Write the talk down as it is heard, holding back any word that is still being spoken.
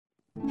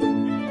You're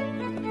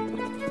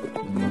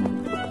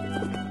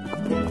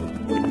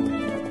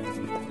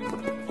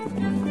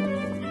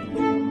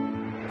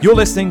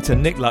listening to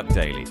Nick Luck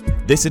Daily.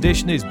 This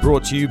edition is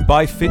brought to you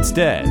by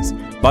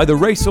FitzDares, by the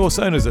Racehorse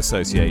Owners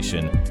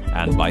Association,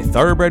 and by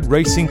Thoroughbred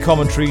Racing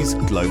Commentary's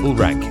Global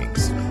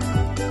Rankings.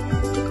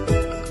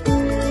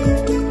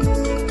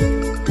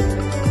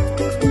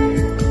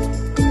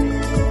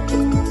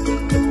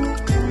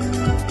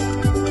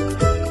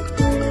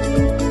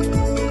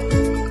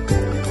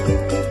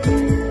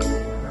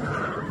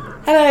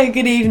 Hello,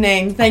 good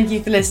evening. Thank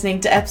you for listening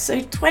to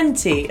episode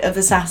 20 of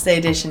the Saturday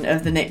edition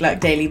of the Nick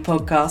Luck Daily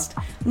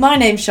podcast. My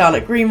name's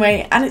Charlotte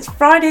Greenway and it's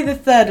Friday the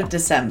 3rd of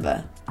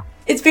December.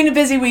 It's been a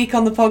busy week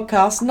on the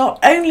podcast, not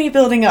only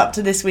building up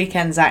to this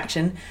weekend's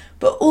action,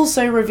 but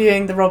also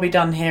reviewing the Robbie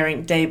Dunn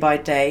hearing day by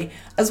day,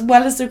 as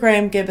well as the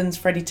Graham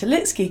Gibbons-Freddie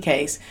Tulitsky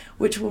case,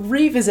 which we'll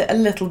revisit a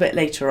little bit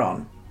later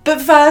on.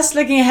 But first,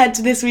 looking ahead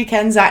to this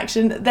weekend's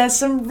action, there's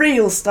some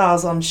real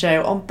stars on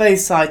show on both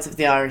sides of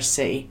the Irish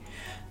Sea.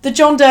 The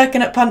John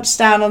Durkan at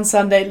Punchestown on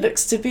Sunday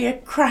looks to be a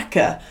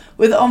cracker,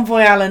 with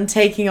Envoy Allen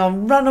taking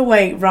on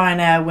runaway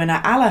Ryanair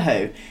winner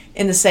Allaho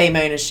in the same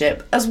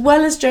ownership, as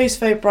well as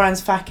Joseph O'Brien's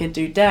Fakir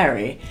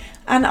Duderi.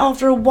 And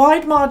after a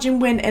wide margin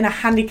win in a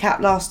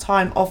handicap last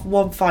time off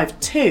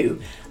 152,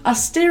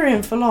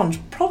 Asterion Forlonge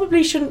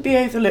probably shouldn't be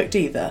overlooked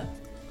either.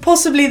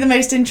 Possibly the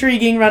most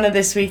intriguing runner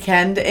this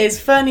weekend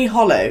is Fernie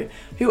Hollow,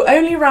 who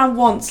only ran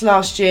once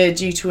last year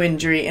due to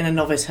injury in a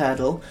novice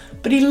hurdle,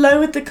 but he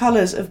lowered the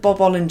colours of Bob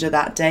Ollinger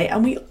that day,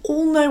 and we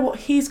all know what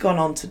he's gone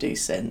on to do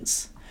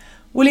since.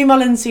 Willie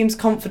Mullins seems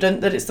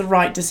confident that it's the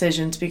right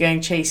decision to be going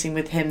chasing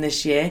with him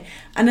this year,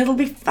 and it'll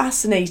be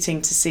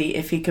fascinating to see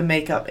if he can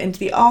make up into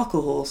the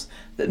Arkle horse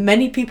that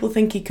many people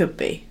think he could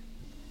be.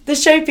 The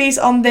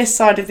showpiece on this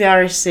side of the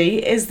Irish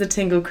Sea is the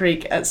Tingle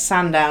Creek at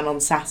Sandown on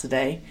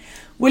Saturday.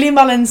 Willie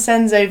Mullins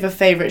sends over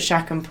favourite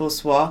Chacun Pour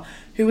Soi,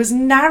 who was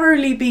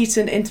narrowly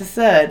beaten into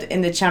third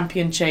in the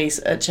champion chase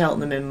at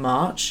Cheltenham in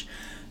March.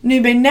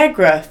 Nube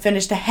Negra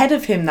finished ahead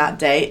of him that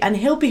day, and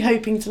he'll be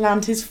hoping to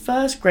land his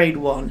first Grade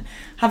 1,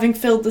 having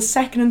filled the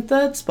second and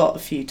third spot a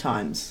few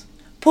times.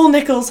 Paul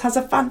Nicholls has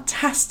a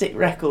fantastic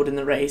record in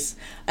the race,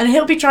 and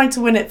he'll be trying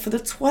to win it for the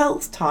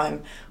 12th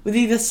time with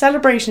either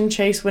Celebration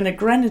Chase winner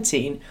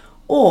Grenadine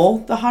or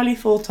the highly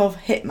thought of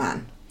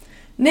Hitman.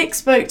 Nick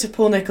spoke to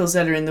Paul Nicholls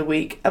earlier in the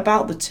week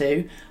about the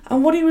two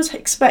and what he was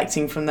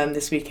expecting from them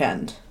this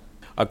weekend.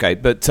 Okay,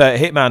 but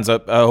Hitman's a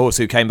horse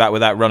who came back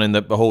with that run in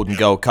the Hordern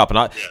Gold Cup,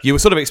 and you were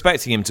sort of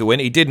expecting him to win.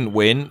 He didn't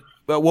win,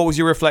 but what was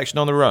your reflection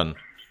on the run?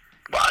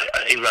 Well,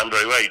 he ran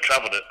very well. He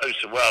travelled it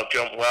so well,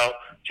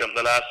 jumped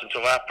the last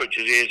until Appridge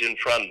his ears in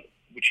front,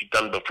 which he'd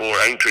done before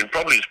Aintree.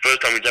 Probably it's the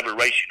first time he's ever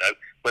raced,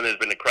 when there's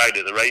been a crowd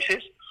at the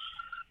races,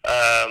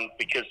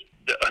 because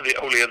the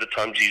only other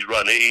times he's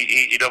run,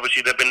 he'd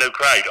obviously there'd been no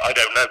crowd. I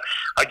don't know.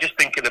 I just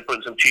thinking of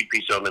putting some cheap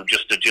piece on him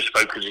just to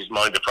focus his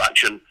mind a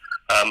fraction.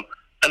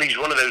 And he's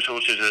one of those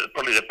horses that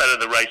probably the better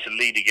the race the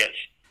leader gets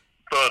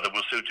further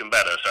will suit him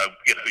better. So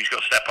he's got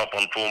to step up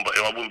on form, but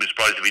I wouldn't be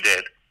surprised if he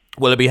did.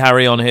 Will it be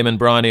Harry on him and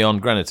Bryony on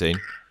Grenadine?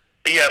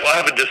 Yeah, well, I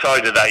haven't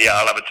decided that yet.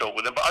 I'll have a talk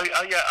with him. But I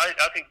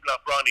think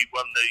Bryony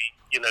won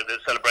the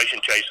Celebration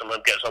Chase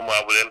and gets on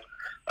well with him.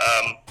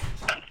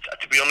 And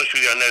to be honest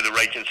with you, I know the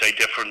ratings say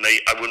differently.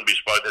 I wouldn't be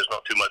surprised there's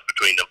not too much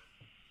between them.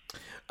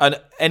 And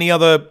any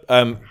other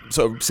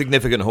sort of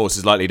significant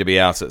horses likely to be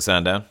out at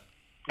Sandown?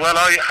 Well,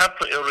 I have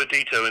put Il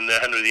Redito in the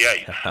Henry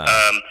VIII.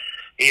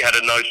 He had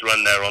a nice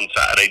run there on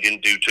Saturday,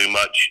 didn't do too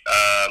much.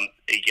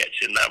 He gets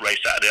in that race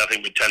Saturday, I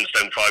think, with 10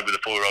 stone 5 with a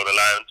 4-year-old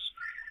allowance.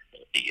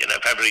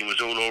 If everything was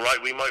all right,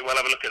 we might well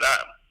have a look at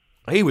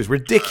that. He was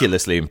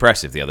ridiculously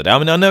impressive the other day. I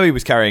mean, I know he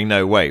was carrying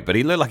no weight, but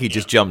he looked like he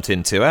just jumped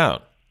in 2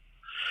 out.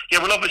 Yeah,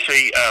 well,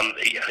 obviously,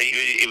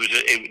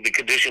 the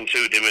condition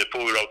suited him. The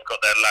 4-year-olds got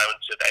their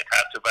allowance. They'd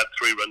had to have had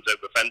 3 runs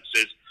over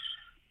fences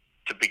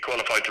to be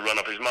qualified to run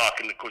off his mark.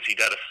 And, of course,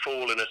 he'd had a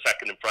fall in a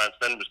second in France,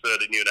 then was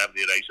third at Newton Abbot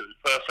the day, so it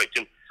was perfect.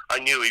 And I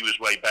knew he was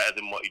way better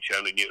than what he'd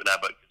shown at Newton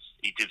Abbot.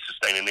 He did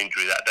sustain an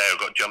injury that day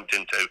or got jumped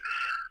into.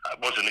 I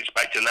wasn't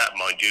expecting that,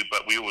 mind you,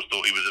 but we always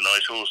thought he was a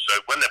nice horse. So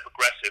when they're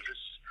progressive,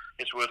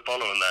 it's worth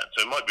following that.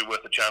 So it might be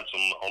worth a chance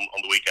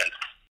on the weekend.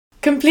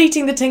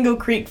 Completing the Tingle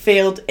Creek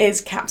field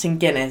is Captain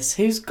Guinness,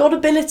 who's got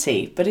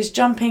ability, but his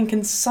jumping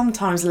can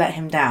sometimes let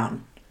him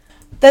down.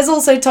 There's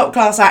also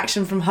top-class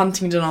action from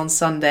Huntingdon on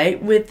Sunday,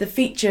 with the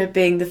feature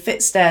being the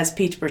FitzDares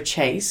Peterborough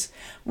Chase,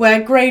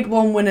 where Grade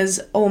 1 winners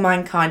All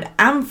Mankind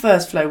and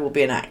First Flow will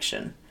be in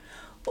action.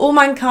 All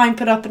Mankind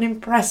put up an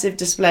impressive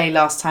display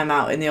last time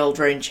out in the Old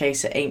Roan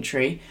Chase at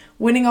Aintree,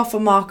 winning off a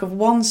mark of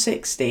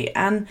 160,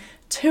 and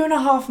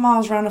 2.5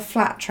 miles round a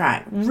flat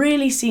track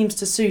really seems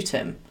to suit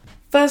him.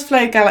 First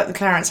Flow galloped the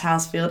Clarence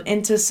Housefield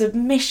into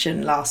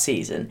submission last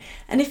season,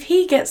 and if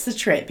he gets the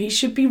trip, he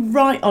should be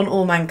right on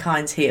All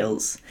Mankind's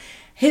heels.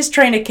 His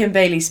trainer Kim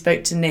Bailey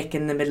spoke to Nick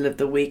in the middle of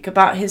the week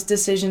about his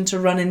decision to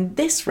run in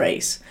this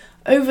race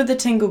over the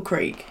Tingle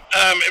Creek.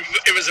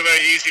 It was a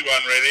very easy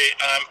one, really.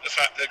 The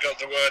fact they got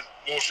the word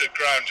watered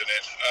ground in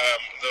it.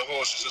 The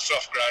horse is a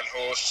soft ground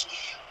horse,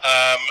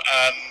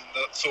 and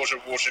sort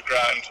of water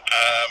ground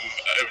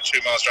over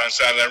 2 miles around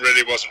Sandown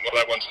really wasn't what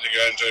I wanted to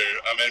go and do.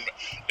 I mean,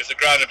 if the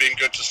ground had been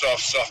good to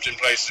soft in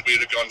places, we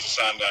would have gone to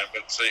Sandown,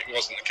 but it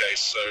wasn't the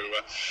case. So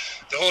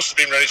the horse has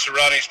been ready to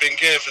run. He's been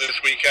geared for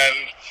this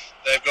weekend.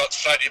 They've got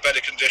slightly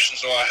better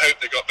conditions, or I hope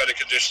they've got better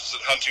conditions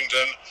at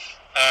Huntingdon.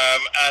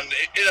 And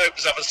it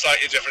opens up a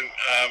slightly different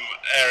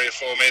area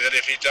for me, that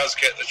if he does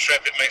get the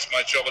trip, it makes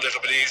my job a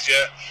little bit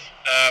easier.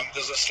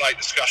 There's a slight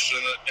discussion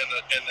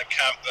in the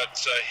camp that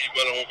he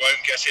will or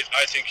won't get it.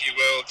 I think he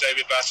will.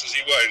 David Bass says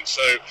he won't,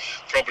 so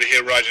probably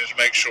he'll ride in to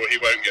make sure he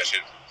won't get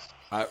it.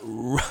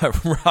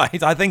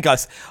 Right, I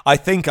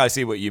think I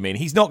see what you mean.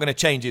 He's not going to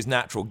change his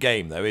natural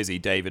game, though, is he,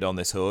 David, on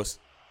this horse?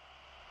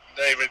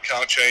 David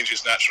can't change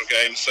his natural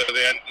game, so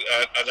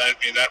I don't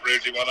mean that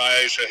rudely, one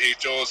iota. He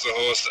adores the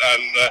horse,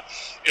 and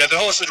the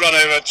horse has run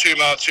over 2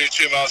 mile 2,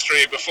 2 mile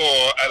 3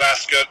 before at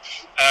Ascot,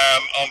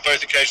 on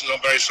both occasions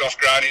on very soft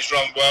ground. He's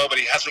run well, but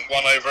he hasn't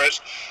won over it.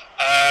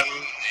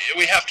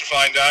 We have to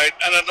find out,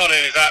 and not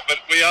only that, but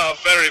we are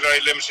very, very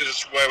limited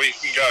as to where we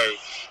can go.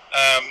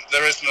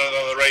 There isn't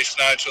another race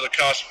now until the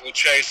Carterville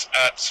Chase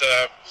at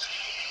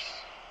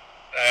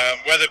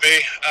Wetherby,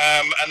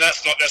 and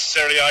that's not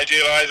necessarily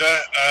ideal either.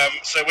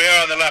 So we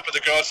are on the lap of the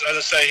gods. As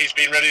I say, he's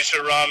been ready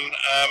to run,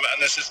 and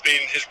this has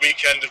been his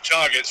weekend of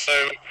targets. So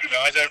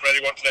I don't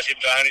really want to let him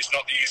down. He's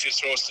not the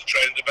easiest horse to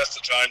train at the best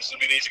of times, and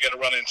we need to get a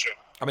run into him.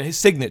 I mean, his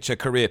signature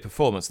career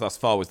performance thus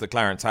far was the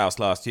Clarence House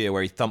last year,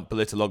 where he thumped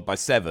Politolog by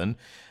 7,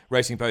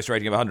 Racing Post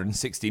rating of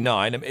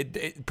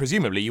 169.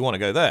 Presumably, you want to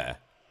go there.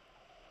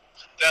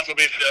 That'll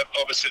be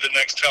obviously the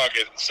next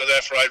target, so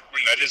therefore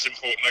it is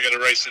important I get a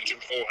race into him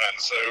beforehand.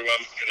 So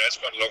it's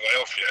quite a long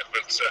way off yet,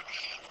 but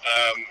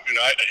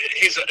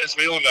he's, as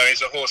we all know,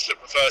 he's a horse that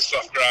prefers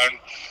soft ground.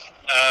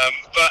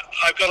 But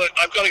I've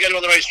got to get him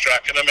on the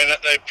racetrack, and I mean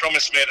they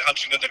promised me at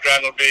Huntingdon the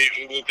ground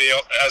will be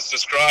as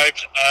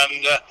described,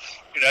 and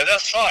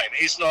that's fine.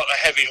 He's not a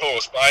heavy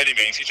horse by any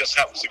means. He just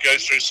happens to go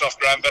through soft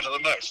ground better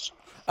than most.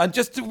 And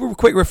just a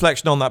quick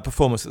reflection on that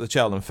performance at the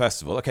Cheltenham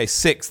Festival. Okay,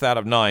 6th out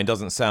of 9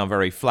 doesn't sound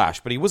very flash,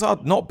 but he was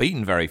not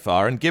beaten very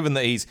far. And given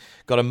that he's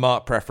got a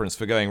marked preference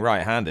for going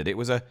right-handed, it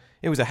was a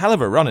hell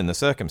of a run in the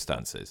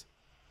circumstances.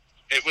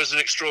 It was an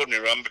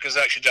extraordinary run because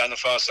actually down the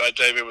far side,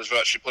 David was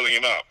virtually pulling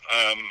him up,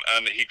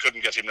 and he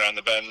couldn't get him round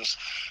the bends,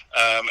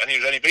 and he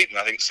was only beaten,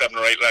 I think, 7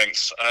 or 8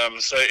 lengths.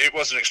 So it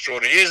was an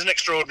extraordinary. He is an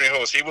extraordinary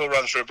horse. He will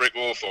run through a brick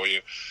wall for you.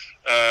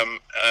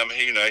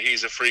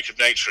 He's a freak of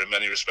nature in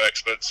many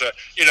respects, but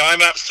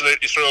I'm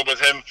absolutely thrilled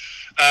with him.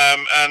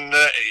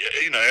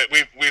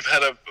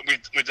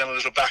 We've done a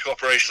little back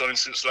operation on him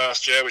since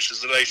last year, which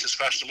is the latest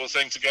fashionable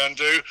thing to go and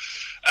do,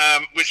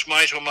 which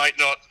might or might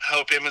not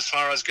help him as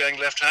far as going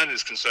left-handed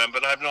is concerned.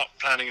 But I'm not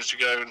planning to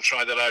go and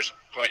try that out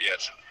quite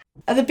yet.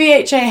 At the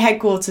BHA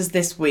headquarters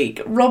this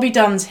week, Robbie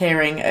Dunn's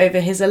hearing over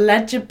his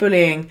alleged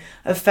bullying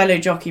of fellow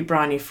jockey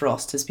Bryony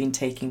Frost has been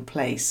taking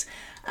place.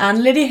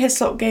 And Lydia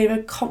Hislop gave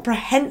a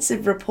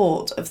comprehensive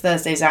report of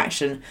Thursday's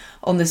action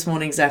on this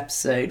morning's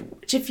episode,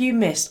 which if you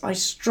missed, I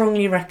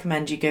strongly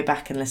recommend you go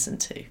back and listen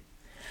to.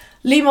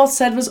 Lee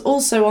Mossad was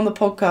also on the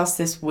podcast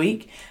this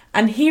week,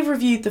 and he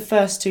reviewed the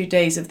first 2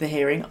 days of the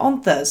hearing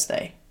on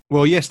Thursday.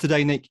 Well,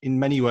 yesterday, Nick, in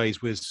many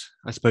ways was,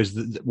 I suppose,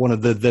 one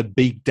of the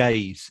big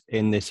days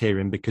in this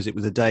hearing, because it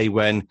was a day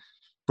when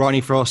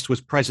Bryony Frost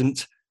was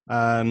present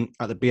at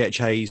the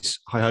BHA's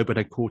High Holborn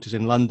headquarters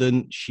in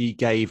London. She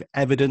gave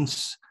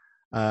evidence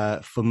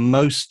for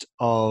most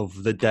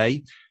of the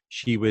day.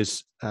 She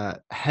was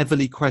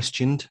heavily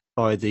questioned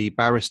by the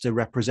barrister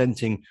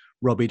representing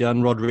Robbie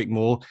Dunn, Roderick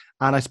Moore,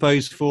 and I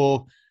suppose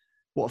for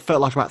what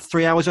felt like about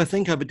 3 hours, I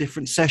think, over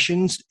different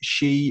sessions,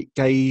 she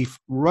gave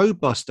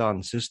robust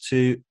answers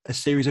to a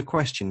series of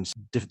questions.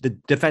 The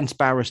defence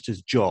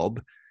barrister's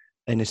job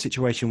in a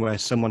situation where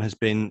someone has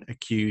been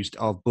accused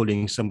of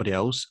bullying somebody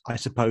else, I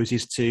suppose,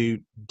 is to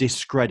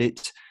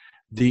discredit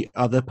the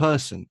other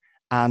person.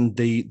 And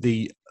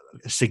the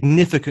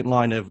significant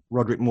line of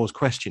Roderick Moore's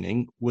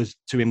questioning was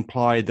to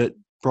imply that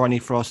Bryony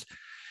Frost,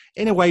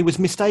 in a way, was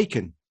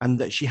mistaken, and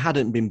that she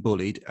hadn't been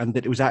bullied, and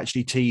that it was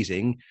actually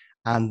teasing,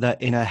 and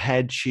that in her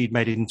head she'd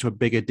made it into a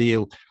bigger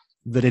deal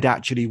than it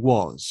actually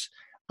was.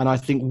 And I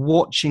think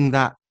watching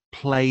that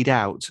played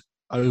out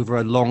over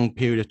a long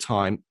period of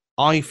time,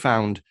 I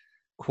found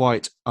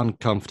quite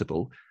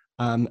uncomfortable.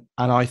 And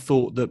I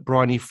thought that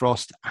Bryony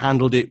Frost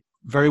handled it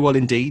very well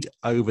indeed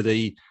over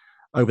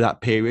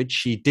that period.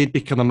 She did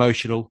become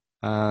emotional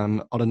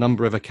on a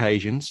number of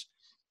occasions.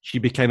 She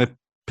became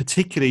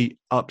particularly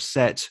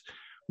upset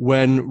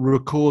when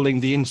recalling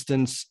the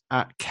instance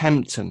at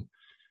Kempton,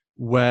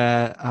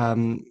 where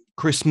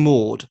Chris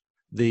Maud,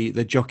 the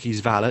jockey's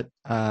valet,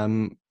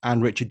 and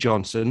Richard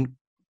Johnson,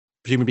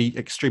 presumably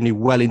extremely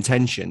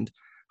well-intentioned,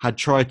 had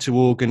tried to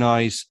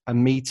organise a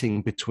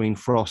meeting between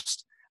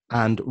Frost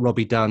and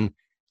Robbie Dunn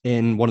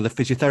in one of the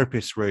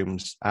physiotherapists'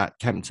 rooms at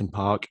Kempton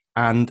Park.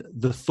 And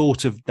the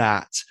thought of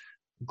that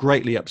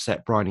greatly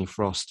upset Bryony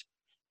Frost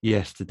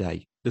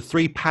yesterday. The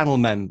 3 panel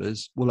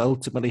members will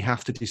ultimately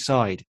have to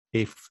decide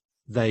if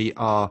they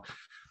are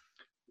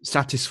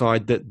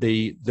satisfied that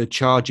the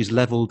charges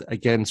levelled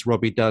against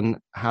Robbie Dunn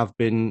have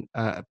been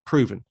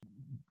proven.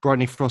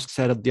 Bryony Frost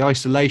said, the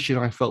isolation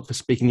I felt for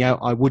speaking out,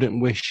 I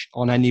wouldn't wish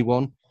on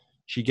anyone.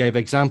 She gave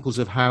examples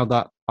of how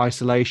that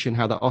isolation,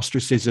 how that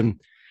ostracism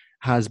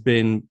has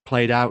been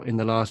played out in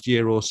the last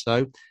year or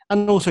so.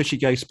 And also she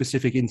gave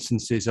specific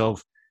instances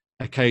of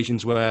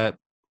occasions where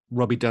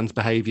Robbie Dunn's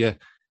behaviour,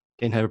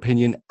 in her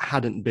opinion,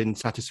 hadn't been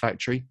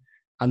satisfactory.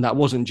 And that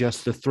wasn't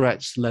just the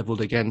threats levelled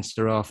against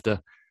her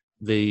after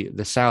the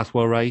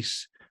Southwell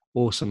race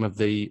or some of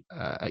the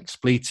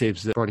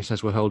expletives that Bryony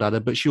says were hurled at her,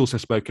 but she also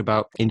spoke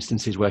about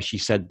instances where she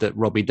said that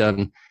Robbie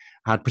Dunn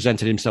had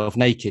presented himself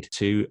naked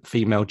to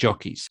female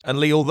jockeys. And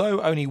Lee,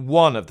 although only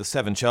one of the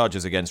 7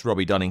 charges against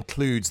Robbie Dunn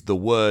includes the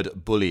word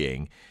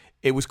bullying,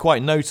 it was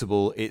quite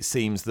notable, it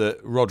seems, that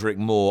Roderick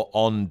Moore,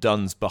 on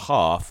Dunn's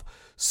behalf,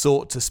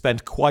 sought to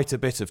spend quite a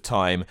bit of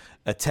time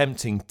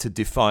attempting to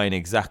define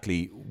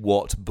exactly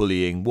what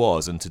bullying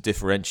was and to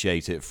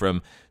differentiate it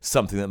from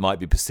something that might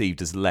be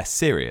perceived as less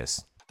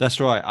serious. That's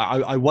right.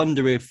 I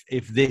wonder if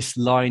this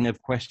line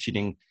of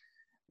questioning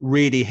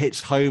really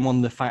hits home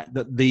on the fact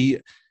that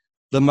the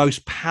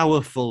most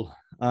powerful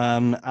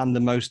and the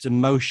most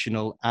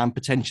emotional and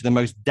potentially the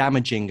most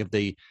damaging of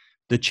the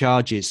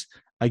charges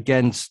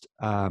against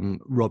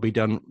Robbie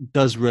Dunn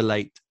does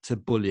relate to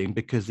bullying,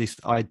 because this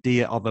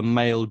idea of a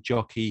male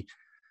jockey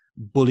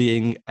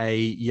bullying a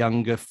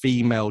younger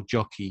female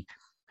jockey,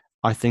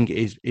 I think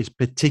is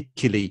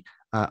particularly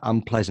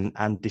unpleasant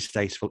and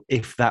distasteful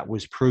if that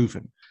was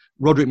proven.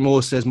 Roderick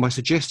Moore says, my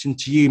suggestion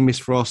to you, Miss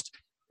Frost,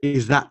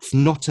 is that's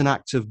not an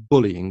act of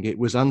bullying. It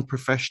was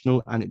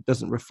unprofessional and it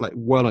doesn't reflect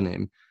well on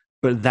him,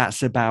 but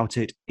that's about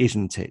it,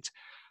 isn't it?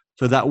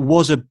 So that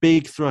was a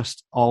big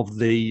thrust of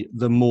the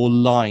Moore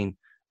line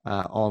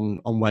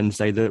on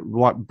Wednesday, that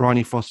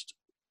Bryony Frost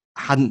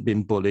hadn't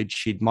been bullied.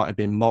 She might have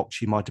been mocked,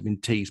 she might have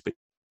been teased, but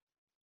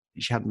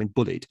she hadn't been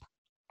bullied.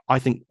 I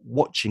think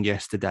watching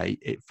yesterday,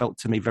 it felt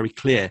to me very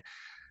clear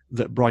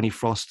that Bryony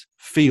Frost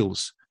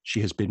feels she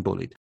has been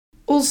bullied.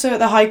 Also at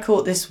the High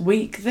Court this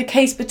week, the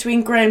case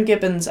between Graham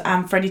Gibbons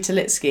and Freddie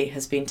Tilitsky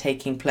has been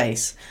taking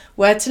place,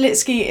 where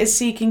Tilitsky is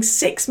seeking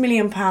 £6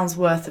 million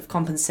worth of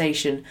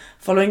compensation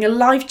following a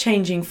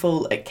life-changing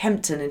fall at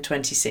Kempton in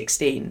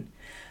 2016.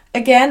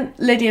 Again,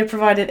 Lydia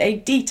provided a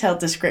detailed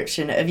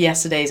description of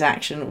yesterday's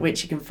action,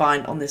 which you can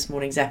find on this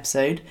morning's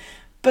episode.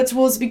 But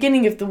towards the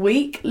beginning of the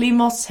week, Lee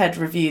Mosthead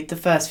reviewed the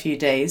first few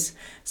days,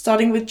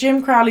 starting with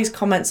Jim Crowley's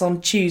comments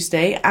on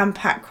Tuesday and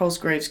Pat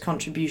Cosgrove's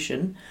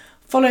contribution,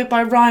 followed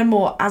by Ryan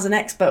Moore as an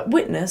expert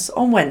witness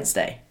on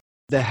Wednesday.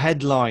 The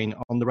headline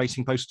on the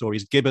Racing Post story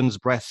is Gibbons'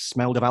 breath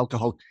smelled of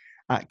alcohol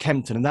at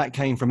Kempton, and that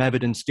came from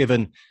evidence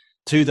given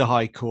to the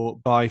High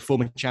Court by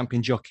former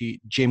champion jockey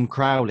Jim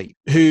Crowley,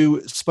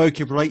 who spoke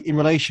in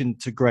relation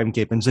to Graham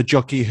Gibbons, a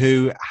jockey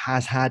who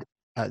has had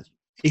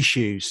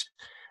issues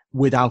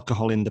with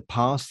alcohol in the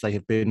past. They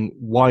have been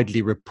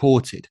widely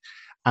reported.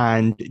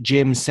 And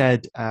Jim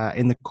said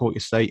in the court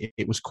yesterday,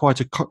 it was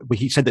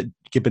he said that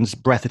Gibbons'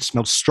 breath had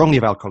smelled strongly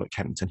of alcohol at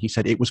Kempton. He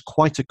said it was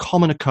quite a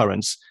common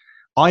occurrence.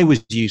 I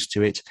was used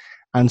to it,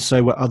 and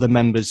so were other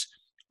members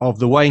of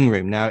the weighing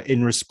room. Now,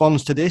 in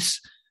response to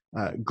this,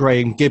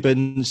 Graham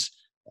Gibbons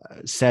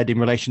said in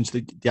relation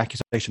to the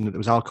accusation that there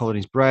was alcohol in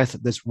his breath,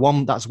 that's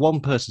one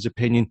person's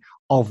opinion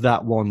of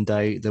that one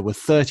day. There were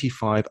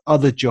 35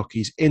 other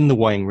jockeys in the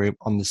weighing room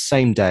on the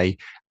same day,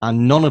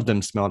 and none of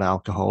them smelled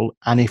alcohol.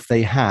 And if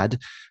they had,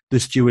 the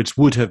stewards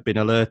would have been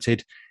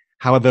alerted.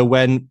 However,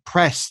 when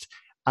pressed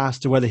as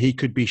to whether he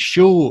could be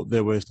sure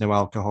there was no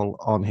alcohol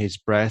on his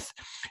breath,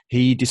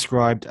 he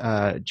described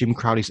Jim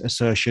Crowley's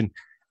assertion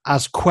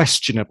as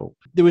questionable.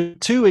 There were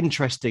two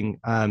interesting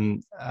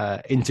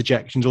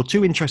interjections or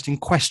two interesting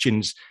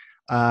questions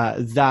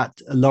that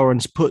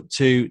Lawrence put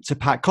to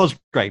Pat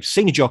Cosgrave,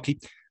 senior jockey,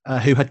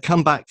 who had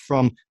come back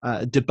from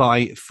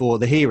Dubai for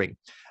the hearing.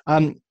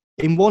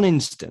 In one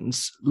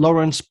instance,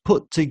 Lawrence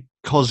put to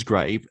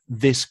Cosgrave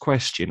this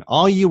question: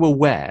 are you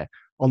aware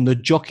on the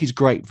jockey's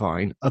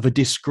grapevine of a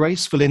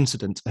disgraceful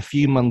incident a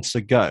few months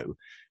ago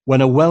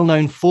when a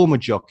well-known former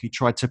jockey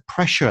tried to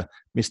pressure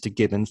Mr.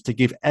 Gibbons to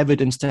give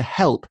evidence to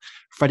help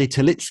Freddie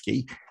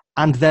Tilitsky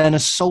and then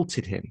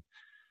assaulted him?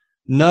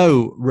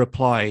 No,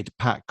 replied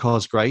Pat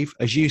Cosgrave.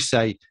 As you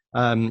say,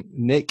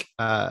 Nick,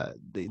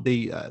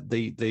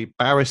 the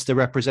barrister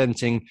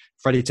representing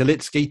Freddie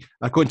Tilitsky,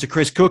 according to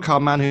Chris Cook, our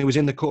man who was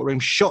in the courtroom,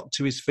 shot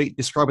to his feet,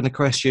 describing the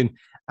question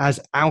as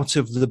out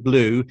of the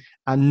blue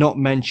and not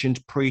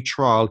mentioned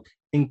pre-trial,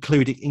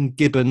 including in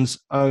Gibbons'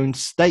 own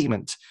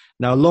statement.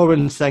 Now,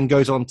 Lawrence then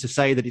goes on to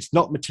say that it's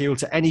not material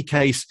to any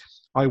case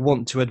I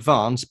want to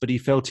advance, but he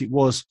felt it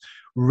was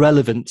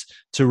relevant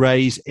to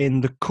raise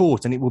in the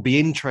court. And it will be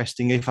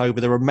interesting if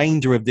over the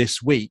remainder of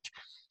this week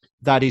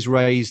that is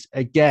raised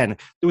again.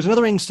 There was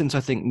another instance, I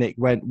think, Nick,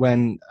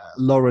 when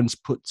Lawrence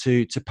put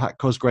to Pat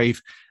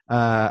Cosgrave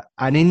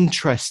an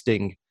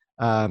interesting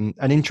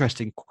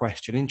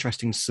question,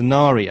 interesting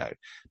scenario,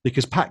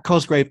 because Pat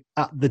Cosgrave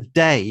at the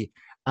day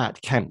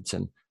at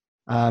Kempton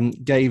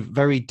gave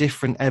very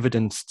different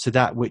evidence to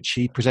that which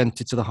he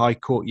presented to the High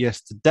Court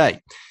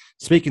yesterday.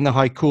 Speaking of the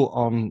High Court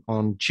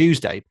on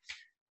Tuesday,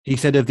 he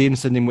said of the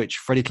incident in which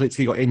Freddie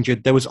Tillitski got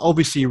injured, there was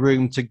obviously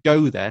room to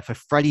go there, for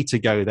Freddie to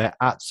go there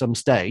at some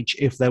stage.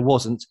 If there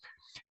wasn't,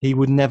 he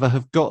would never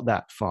have got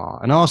that far.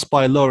 And asked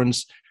by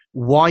Lawrence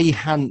why he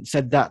hadn't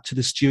said that to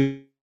the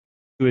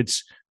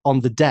stewards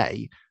on the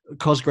day,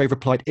 Cosgrave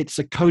replied, "It's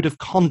a code of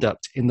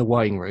conduct in the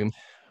weighing room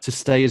to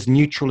stay as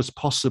neutral as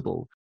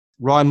possible."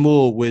 Ryan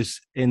Moore was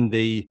in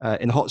the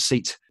hot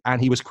seat,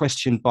 and he was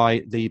questioned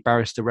by the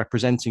barrister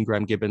representing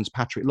Graham Gibbons,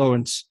 Patrick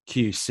Lawrence,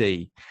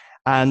 QC.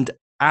 And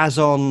as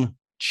on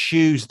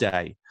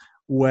Tuesday,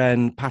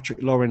 when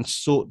Patrick Lawrence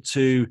sought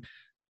to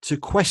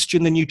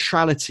question the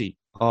neutrality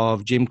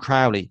of Jim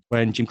Crowley,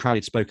 when Jim Crowley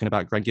had spoken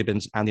about Graham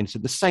Gibbons and the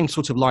incident, the same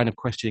sort of line of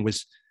questioning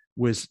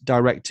was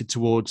directed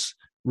towards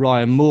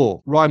Ryan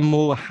Moore. Ryan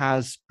Moore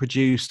has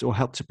produced or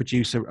helped to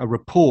produce a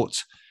report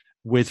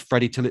with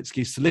Freddie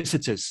Tillitski's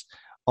solicitors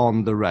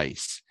on the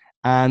race.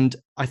 And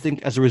I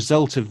think as a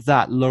result of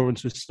that,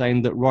 Lawrence was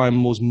saying that Ryan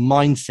Moore's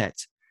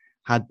mindset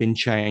had been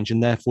changed,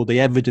 and therefore the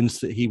evidence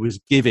that he was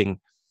giving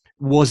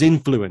was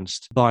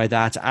influenced by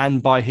that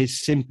and by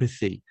his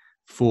sympathy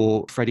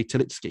for Freddie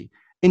Tillitski.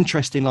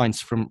 Interesting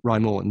lines from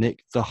Ryan Moore,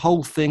 Nick. "The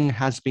whole thing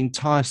has been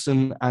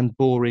tiresome and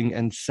boring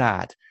and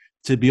sad.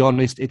 To be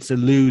honest, it's a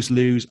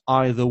lose-lose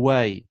either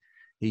way,"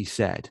 he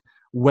said.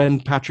 When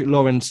Patrick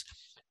Lawrence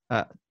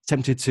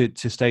attempted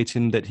to state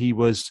him that he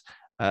was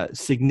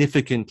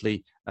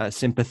significantly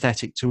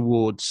sympathetic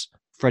towards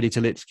Freddie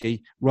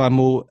Tillitski, Ryan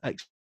Moore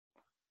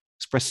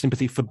expressed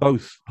sympathy for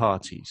both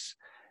parties.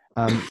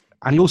 And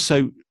he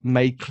also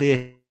made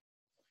clear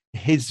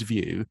his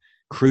view,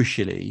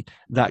 crucially,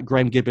 that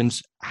Graham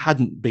Gibbons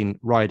hadn't been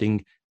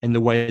riding in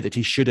the way that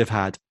he should have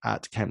had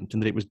at Kempton,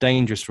 that it was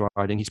dangerous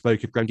riding. He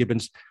spoke of Graham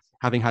Gibbons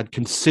having had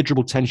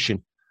considerable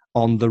tension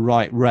on the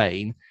right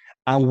rein.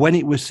 And when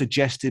it was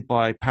suggested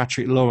by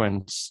Patrick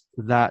Lawrence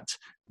that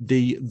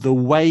the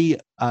way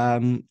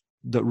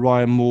that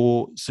Ryan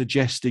Moore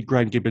suggested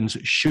Graham Gibbons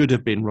should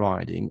have been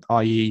riding,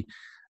 i.e.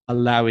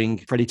 allowing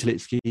Freddie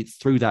Tillitski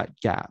through that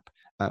gap,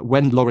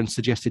 when Lawrence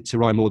suggested to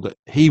Ryan Moore that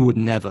he would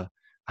never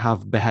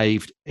have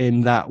behaved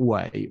in that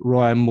way,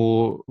 Ryan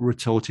Moore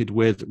retorted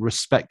with,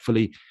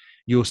 "Respectfully,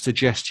 your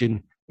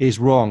suggestion is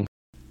wrong."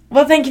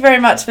 Well, thank you very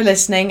much for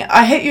listening.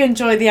 I hope you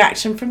enjoyed the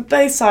action from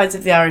both sides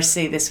of the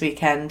RSC this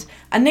weekend,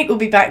 and Nick will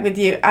be back with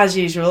you as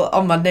usual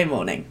on Monday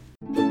morning.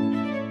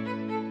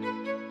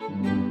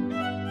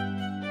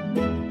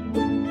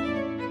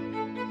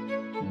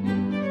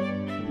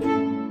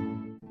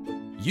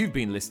 You've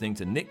been listening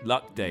to Nick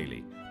Luck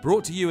Daily,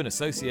 brought to you in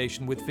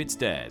association with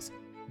FitzDares,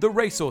 the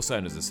Racehorse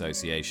Owners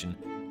Association,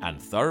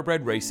 and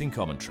Thoroughbred Racing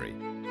Commentary.